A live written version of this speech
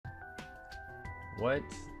What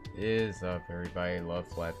is up, everybody? Love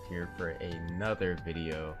Left here for another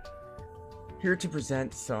video. Here to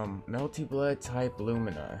present some Melty Blood type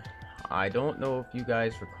Lumina. I don't know if you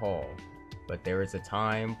guys recall, but there was a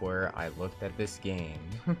time where I looked at this game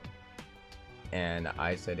and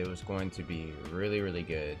I said it was going to be really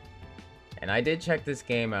good. And I did check this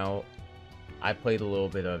game out. I played a little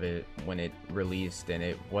bit of it when it released and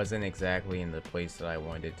it wasn't exactly in the place that I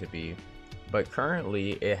wanted it to be. But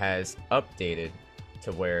currently it has updated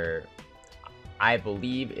to where I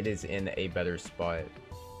believe it is in a better spot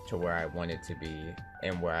to where I want it to be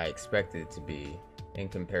and where I expected it to be in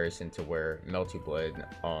comparison to where Melty Blood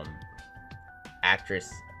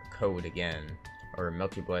actress code again, or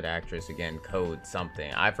Melty Blood actress again code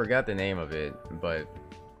something. I forgot the name of it, but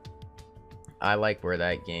I like where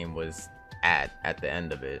that game was at the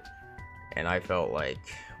end of it. And I felt like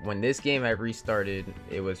when this game had restarted,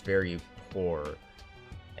 it was very poor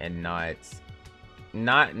and not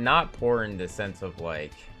poor in the sense of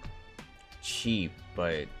like cheap,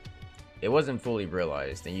 but it wasn't fully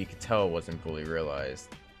realized, and you could tell it wasn't fully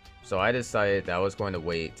realized. So I decided that I was going to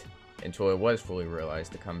wait until it was fully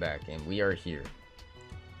realized to come back, and we are here.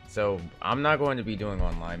 So I'm not going to be doing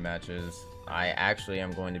online matches. I actually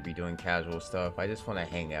am going to be doing casual stuff. I just want to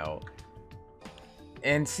hang out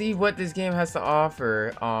and see what this game has to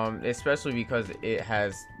offer, especially because it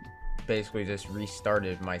has basically just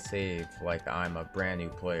restarted my save like I'm a brand new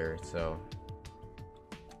player. So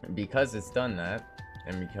because it's done that,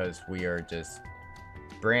 and because we are just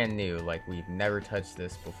brand new, like we've never touched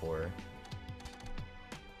this before,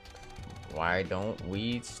 why don't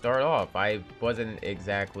we start off? I wasn't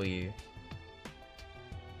exactly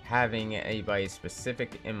having anybody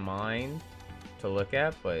specific in mind to look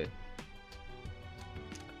at, but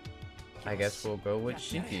I guess we'll go with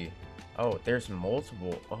Shiki. Oh, there's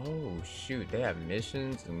multiple. Oh shoot, they have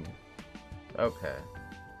missions and okay.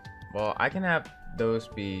 Well, I can have those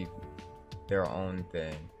be their own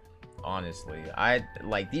thing. Honestly, I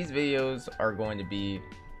like these videos are going to be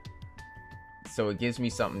so it gives me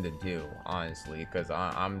something to do, honestly, because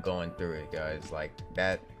I'm going through it, guys. Like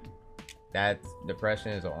that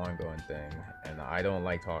depression is an ongoing thing, and I don't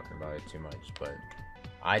like talking about it too much, but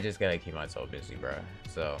I just gotta keep myself busy, bro.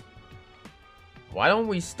 So why don't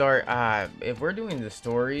we start, if we're doing the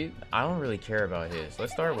story, I don't really care about his.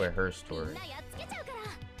 Let's start with her story.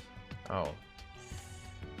 Oh.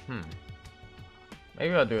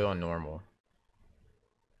 Maybe I'll do it on normal.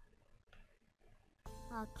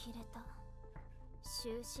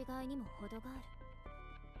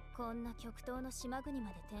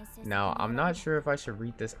 Now, I'm not sure if I should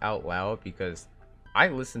read this out loud because I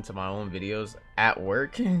listen to my own videos at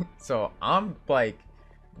work. So I'm like,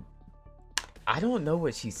 I don't know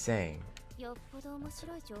what she's saying.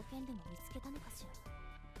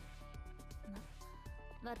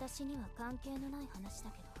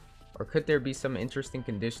 Or could there be some interesting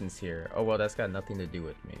conditions here? Oh well, that's got nothing to do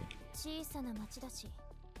with me.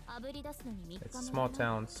 It's a small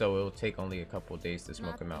town, so it'll take only a couple of days to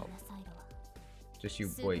smoke him out. Just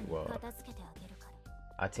you wait, well,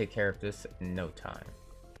 I'll take care of this in no time.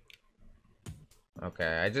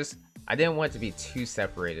 Okay, I didn't want it to be too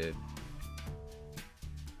separated.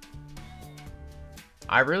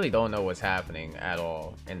 I really don't know what's happening at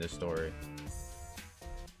all in the story.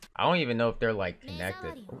 I don't even know if they're like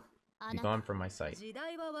connected. Oh, be gone from my sight.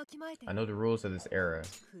 I know the rules of this era.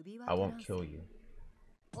 I won't kill you.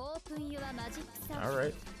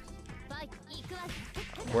 Alright.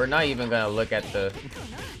 We're not even gonna look at the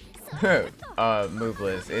move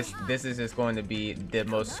list. This is just going to be the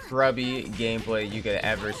most scrubby gameplay you could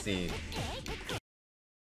ever see.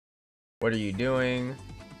 What are you doing?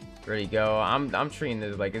 Ready to go. I'm treating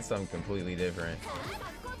this like it's something completely different.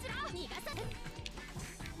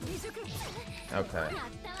 Okay.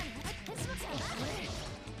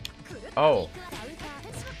 Oh,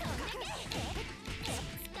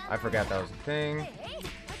 I forgot that was a thing.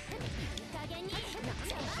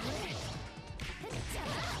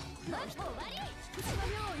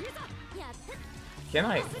 Can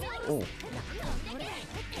I? Oh.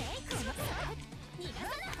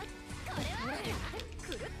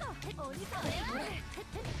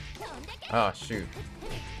 Oh shoot.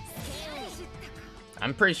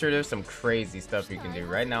 I'm pretty sure there's some crazy stuff you can do.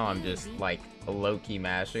 Right now I'm just like low-key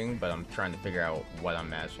mashing, but I'm trying to figure out what I'm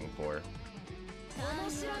mashing for.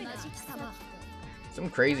 Some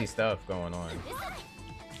crazy stuff going on.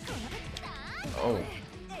 Oh.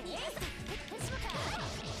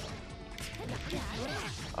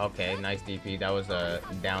 Okay, nice DP. That was a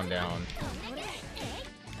down.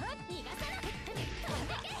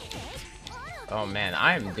 Oh man,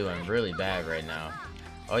 I am doing really bad right now.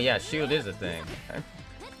 Oh yeah, shield is a thing.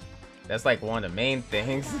 That's like one of the main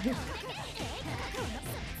things.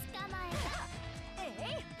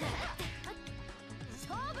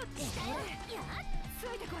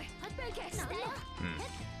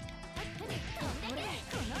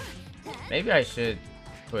 Maybe I should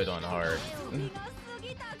put on hard.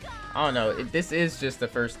 I don't know. This is just the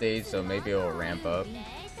first stage, so maybe it'll ramp up.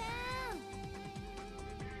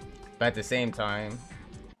 But at the same time,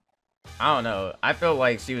 I don't know. I felt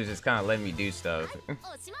like she was just kind of letting me do stuff.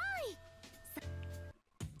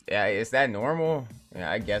 Yeah, is that normal? Yeah,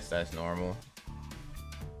 I guess that's normal.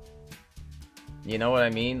 You know what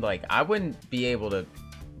I mean? Like, I wouldn't be able to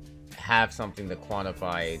have something to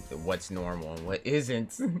quantify what's normal and what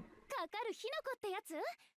isn't.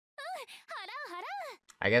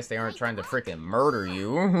 I guess they aren't trying to freaking murder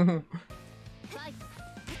you.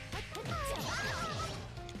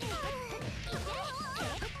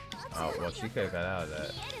 Oh, well, she could have got out of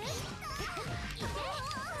that.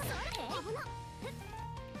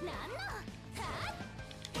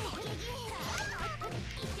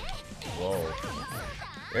 Whoa.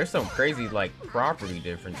 There's some crazy, like, property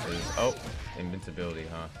differences. Oh, invincibility,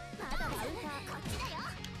 huh?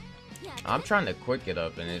 I'm trying to quick it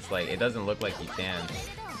up, and it's like, it doesn't look like you can.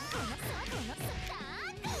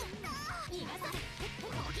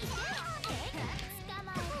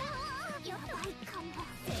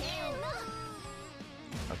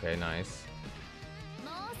 Okay, nice.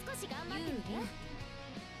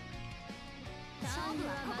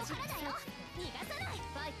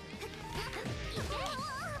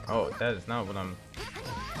 Oh, that is not what I'm...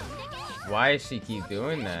 Why does she keep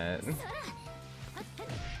doing that?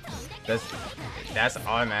 That's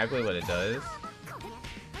automatically what it does?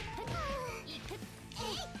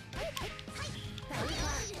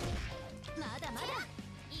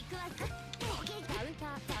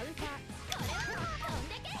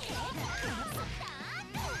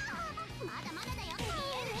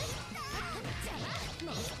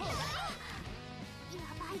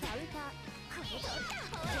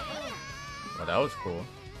 Well, that was cool.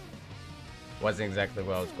 Wasn't exactly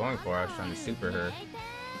what I was going for. I was trying to super her.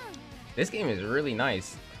 This game is really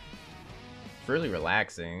nice. It's really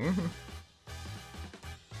relaxing.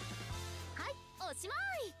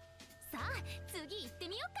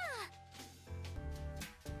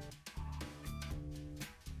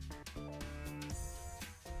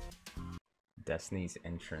 Destiny's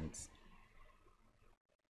entrance.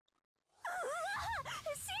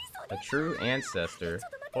 A true ancestor.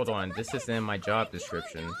 Hold on, this is in my job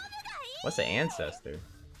description. What's an ancestor?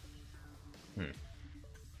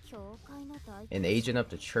 An agent of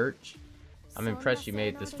the church? I'm impressed you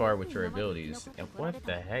made it this far with your abilities. And what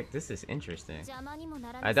the heck? This is interesting.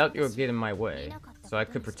 I doubt you'll get in my way, so I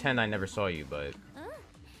could pretend I never saw you, but...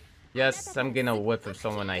 Yes, I'm getting a whiff of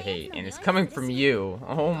someone I hate, and it's coming from you.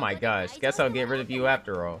 Oh my gosh, guess I'll get rid of you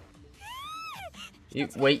after all.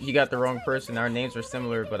 Wait, you got the wrong person. Our names are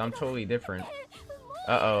similar, but I'm totally different.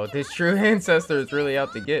 Uh-oh, this true ancestor is really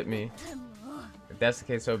out to get me. If that's the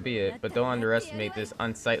case, so be it, but don't underestimate this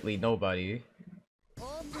unsightly nobody.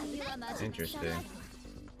 Interesting.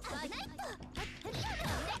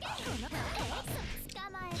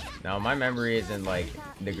 Now, my memory isn't, like,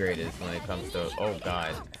 the greatest when it comes to... Oh,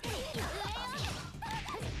 God.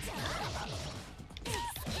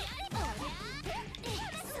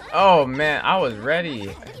 Oh, man, I was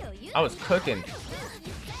ready. I was cooking.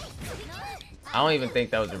 I don't even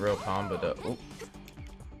think that was a real combo, though. Oop.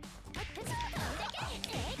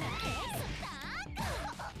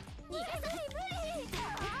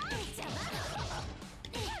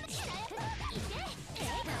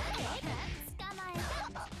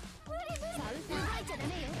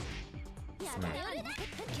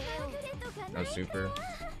 No super.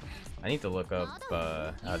 I need to look up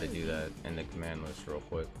how to do that in the command list real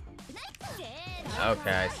quick.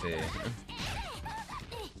 Okay, I see.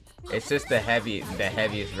 It's just the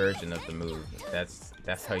heaviest version of the move.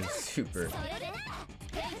 That's how you super.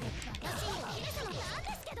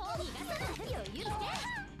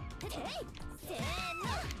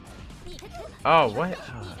 Oh, what?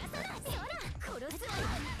 Oh,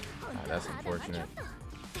 that's unfortunate.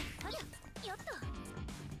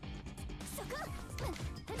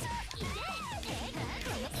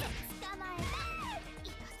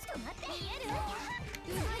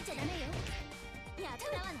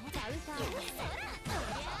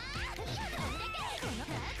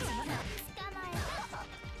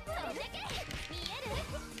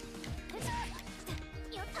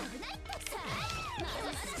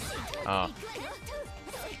 Oh.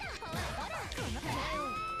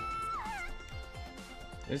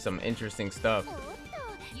 There's some interesting stuff.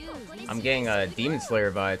 I'm getting Demon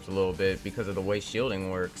Slayer vibes a little bit because of the way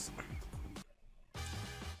shielding works.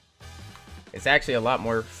 It's actually a lot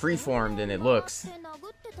more freeform than it looks.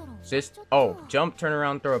 Just, oh, jump, turn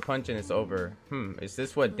around, throw a punch, and it's over. Is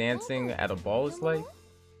this what dancing at a ball is like?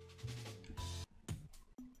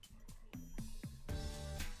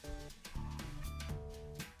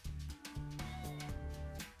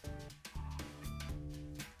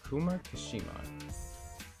 Kuma Kashima.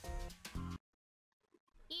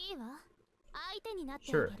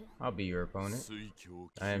 Sure, I'll be your opponent.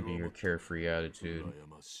 I envy your carefree attitude.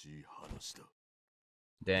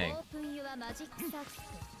 Dang.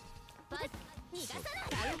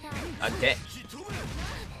 Okay.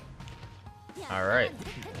 Alright.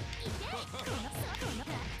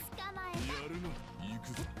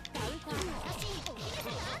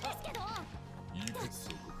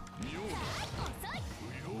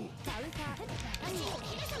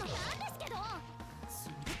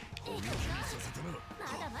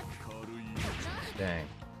 Dang.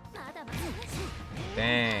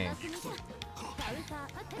 Dang.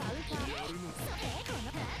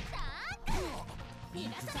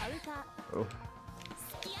 Oh.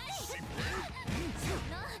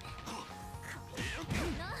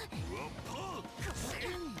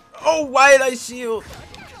 Oh, why did I shield?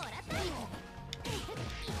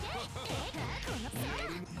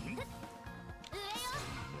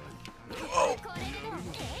 Oh.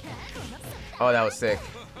 Oh, that was sick.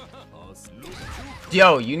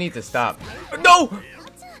 Yo, you need to stop. No!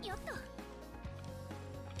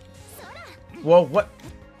 Whoa, what?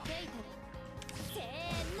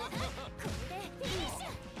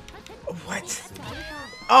 What?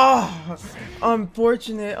 Oh,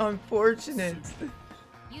 unfortunate, unfortunate.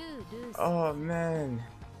 Oh, man.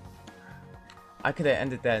 I could have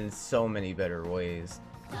ended that in so many better ways.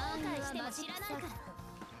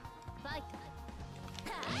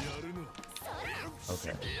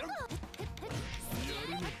 Okay.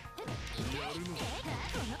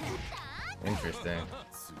 Interesting.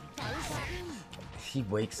 He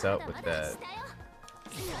wakes up with that.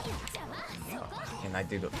 Oh, and I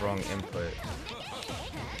did the wrong input.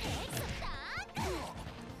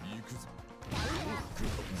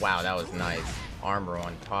 Wow, that was nice. Armor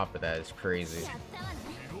on top of that is crazy.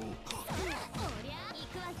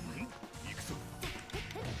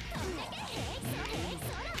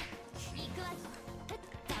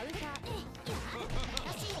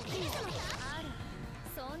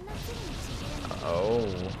 Oh.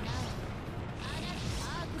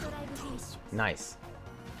 Nice.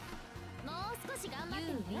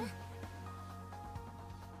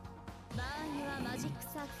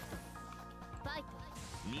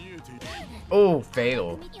 Oh,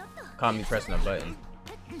 fatal. Caught me pressing a button.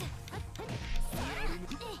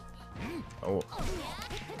 Oh.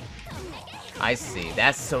 I see.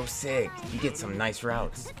 That's so sick. You get some nice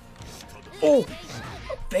routes. Oh,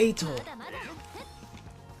 fatal.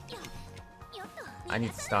 I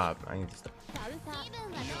need to stop. I need to stop.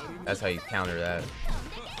 That's how you counter that.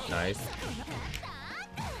 Nice.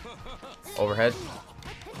 Overhead.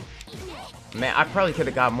 Man, I probably could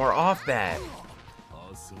have got more off that.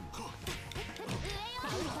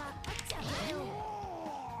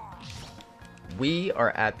 We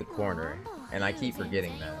are at the corner, and I keep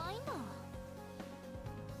forgetting that.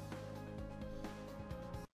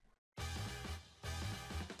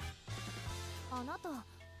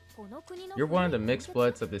 You're one of the mixed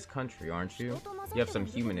bloods of this country, aren't you? You have some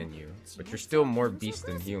human in you, but you're still more beast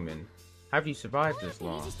than human. How have you survived this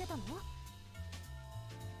long?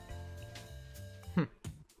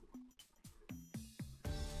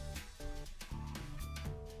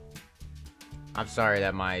 I'm sorry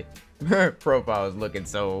that my profile is looking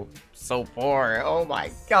so poor. Oh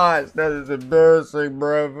my gosh, that is embarrassing,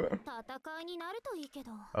 bruv.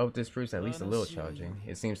 I hope this proves at least a little challenging.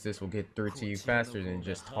 It seems this will get through to you faster than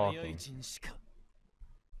just talking.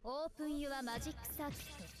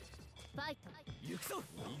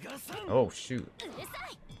 Oh shoot.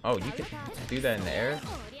 Oh, you can do that in the air?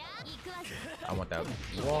 I want that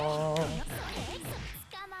wall.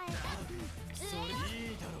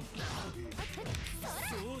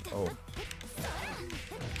 Oh.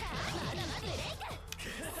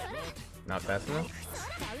 Not fast enough?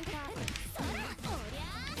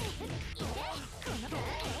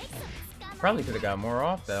 Probably could have got more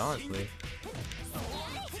off that, honestly.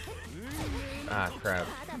 Ah, crap.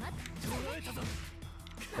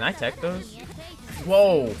 Can I tech those?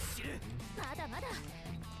 Whoa!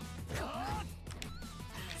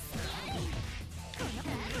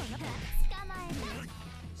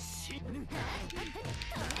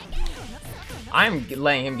 I'm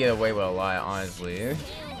letting him get away with a lot, honestly.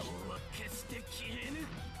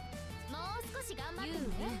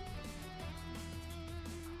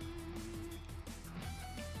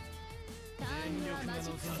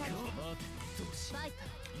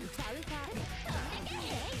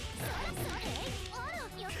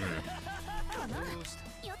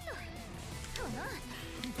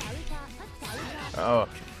 Oh.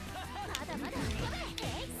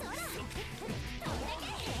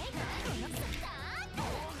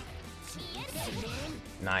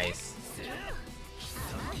 Nice.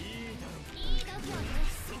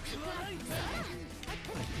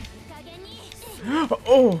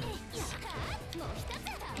 Oh.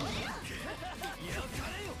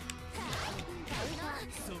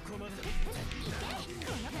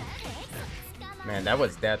 Man, that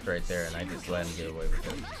was death right there, and I just let him get away with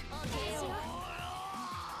it.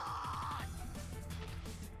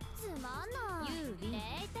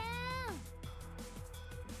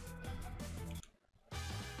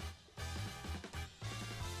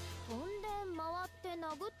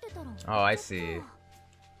 Oh, I see.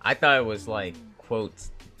 I thought it was like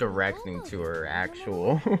quotes directing to her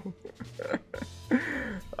actual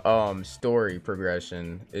story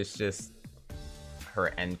progression. It's just her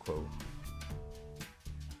end quote.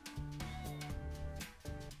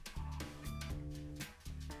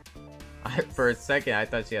 For a second, I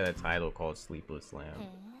thought she had a title called Sleepless Lamb.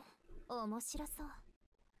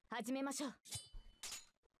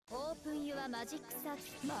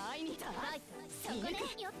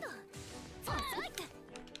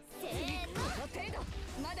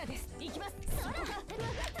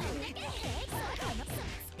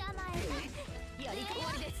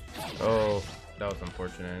 Oh, that was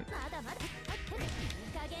unfortunate.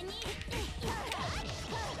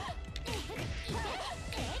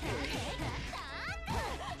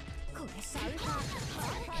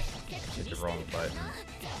 Hit the wrong button.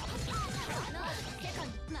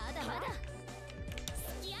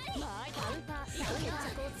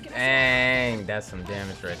 Dang, that's some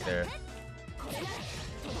damage right there.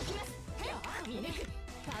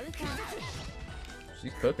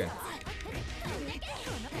 She's cooking.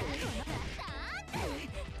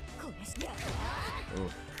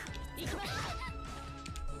 Oof.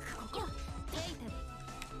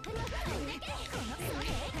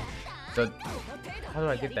 So, how do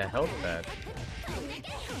I get that health back?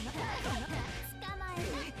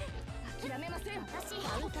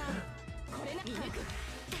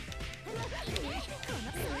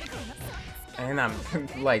 And I'm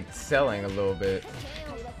like selling a little bit.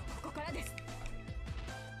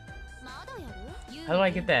 How do I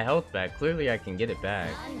get that health back? Clearly I can get it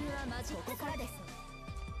back.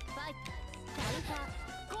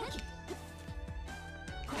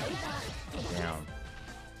 Damn.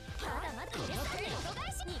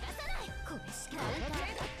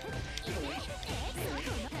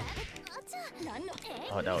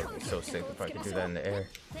 Oh, that would be so sick if I could do that in the air.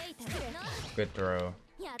 Good throw.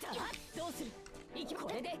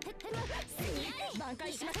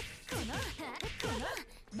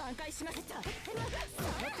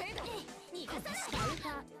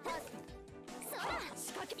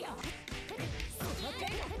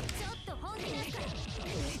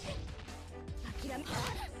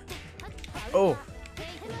 Oh!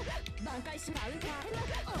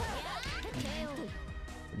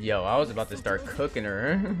 Yo, I was about to start cooking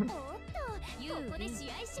her.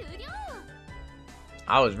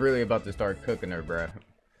 I was really about to start cooking her, bruh.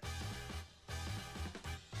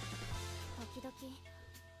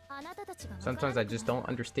 Sometimes I just don't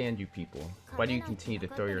understand you people. Why do you continue to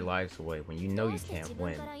throw your lives away when you know you can't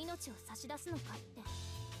win?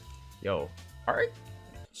 Yo, alright?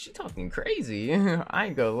 She talking crazy. I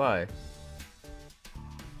ain't gonna lie.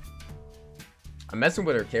 I'm messing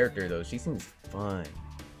with her character though. She seems fun.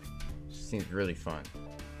 She seems really fun.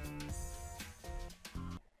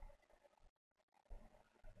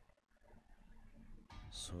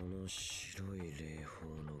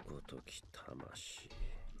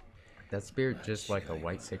 That spirit just like a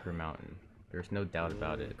white sacred mountain. There's no doubt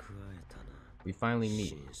about it. We finally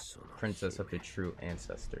meet, princess of the true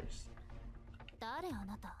ancestors.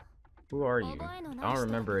 Who are you? I don't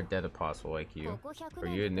remember a dead apostle like you. Are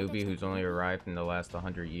you a newbie who's only arrived in the last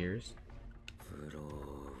 100 years?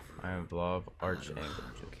 I am Vlov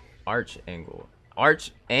Archangel.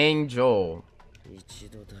 Archangel!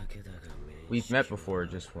 We've met before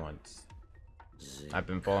just once. I've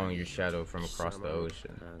been following your shadow from across the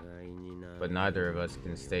ocean. But neither of us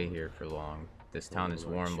can stay here for long. This town is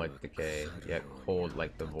warm like decay, yet cold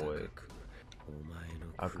like the void.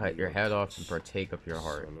 I'll cut your head off and partake of your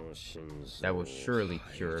heart. That will surely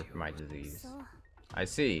cure my disease. I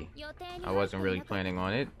see. I wasn't really planning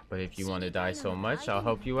on it, but if you want to die so much, I'll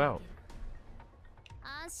help you out.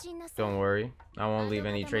 Don't worry, I won't leave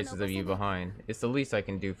any traces of you behind. It's the least I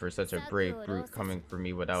can do for such a brave brute coming for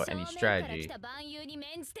me without any strategy.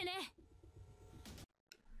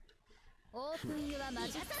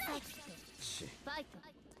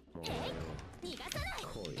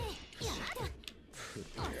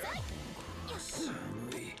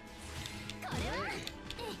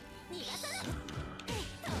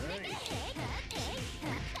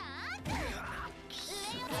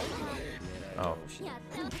 Oh.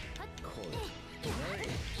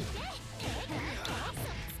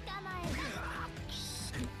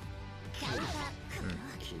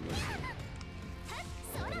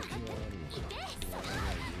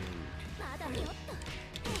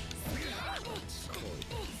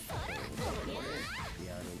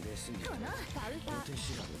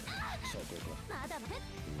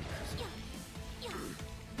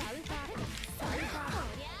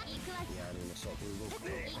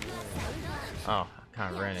 Oh, I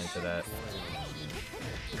kind of ran into that.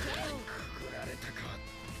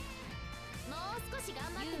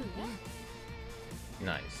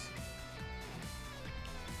 Nice.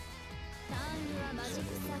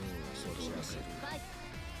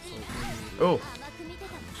 Oh.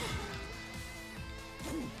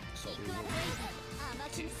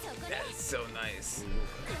 That's so nice.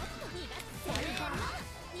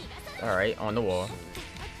 All right, on the wall.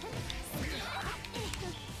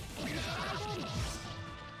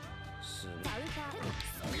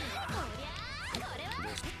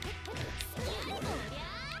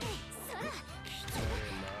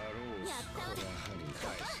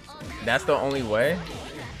 That's the only way?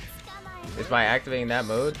 Is by activating that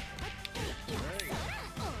mode?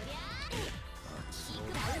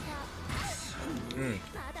 Mm.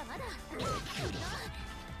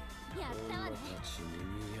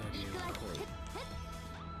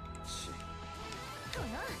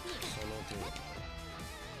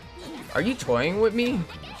 Are you toying with me?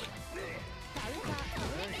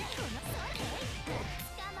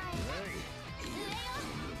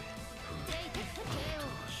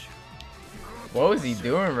 What was he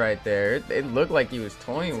doing right there? It looked like he was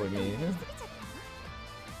toying with me.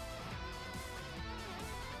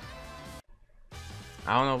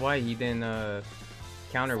 I don't know why he didn't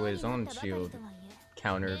counter with his own shield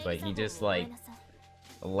counter, but he just like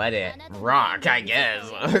let it rock, I guess.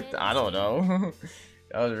 I don't know.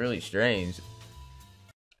 That was really strange.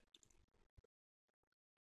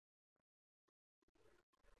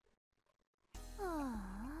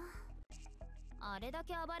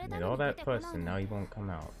 Did all that fuss and now he won't come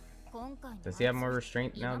out. Does he have more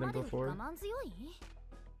restraint now than before?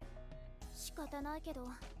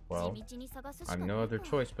 Well, I have no other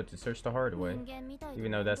choice but to search the hard way,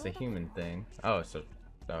 even though that's a human thing. Oh, so,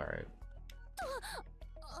 alright.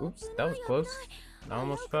 Oops, that was close. I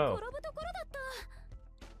almost fell.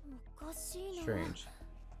 Strange.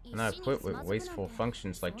 I'm not equipped with wasteful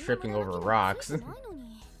functions like tripping over rocks.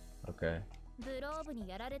 Okay.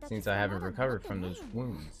 Seems I haven't recovered from those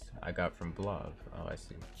wounds I got from Blob. Oh, I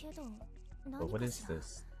see. But what is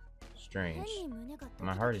this? Strange.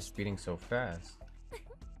 My heart is beating so fast.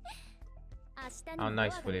 How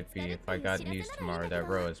nice would it be if I got news tomorrow that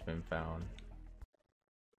Ro has been found?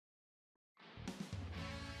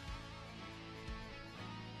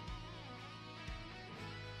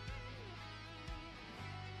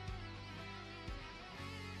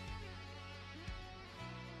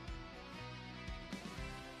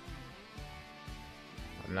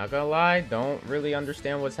 I'm not gonna lie, don't really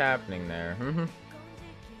understand what's happening there.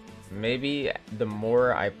 Maybe the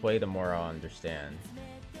more I play, the more I'll understand.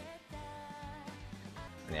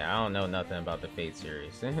 Yeah, I don't know nothing about the Fate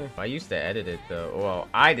series. I used to edit it though. Well,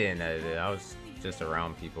 I didn't edit it. I was just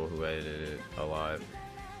around people who edited it a lot.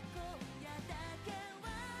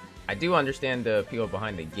 I do understand the appeal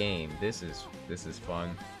behind the game. This is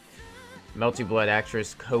fun. Melty Blood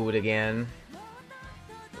Actress Code again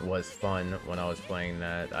was fun when I was playing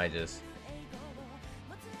that. I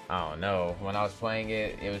don't know. When I was playing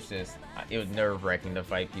it, it was nerve-wracking to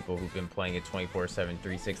fight people who've been playing it 24/7,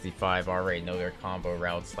 365, already know their combo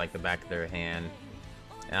routes like the back of their hand.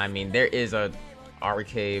 And I mean, there is a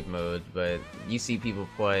arcade mode, but you see people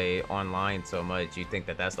play online so much, you think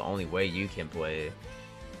that that's the only way you can play.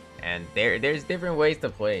 And there's different ways to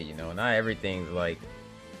play, you know. Not everything's like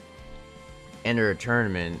enter a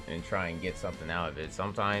tournament and try and get something out of it.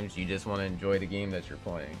 Sometimes you just want to enjoy the game that you're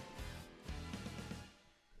playing.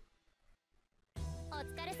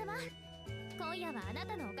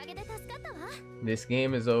 This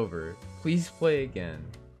game is over. Please play again.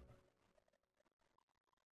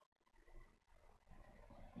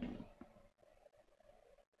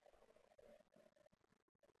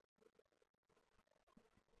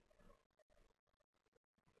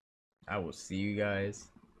 I will see you guys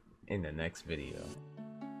in the next video.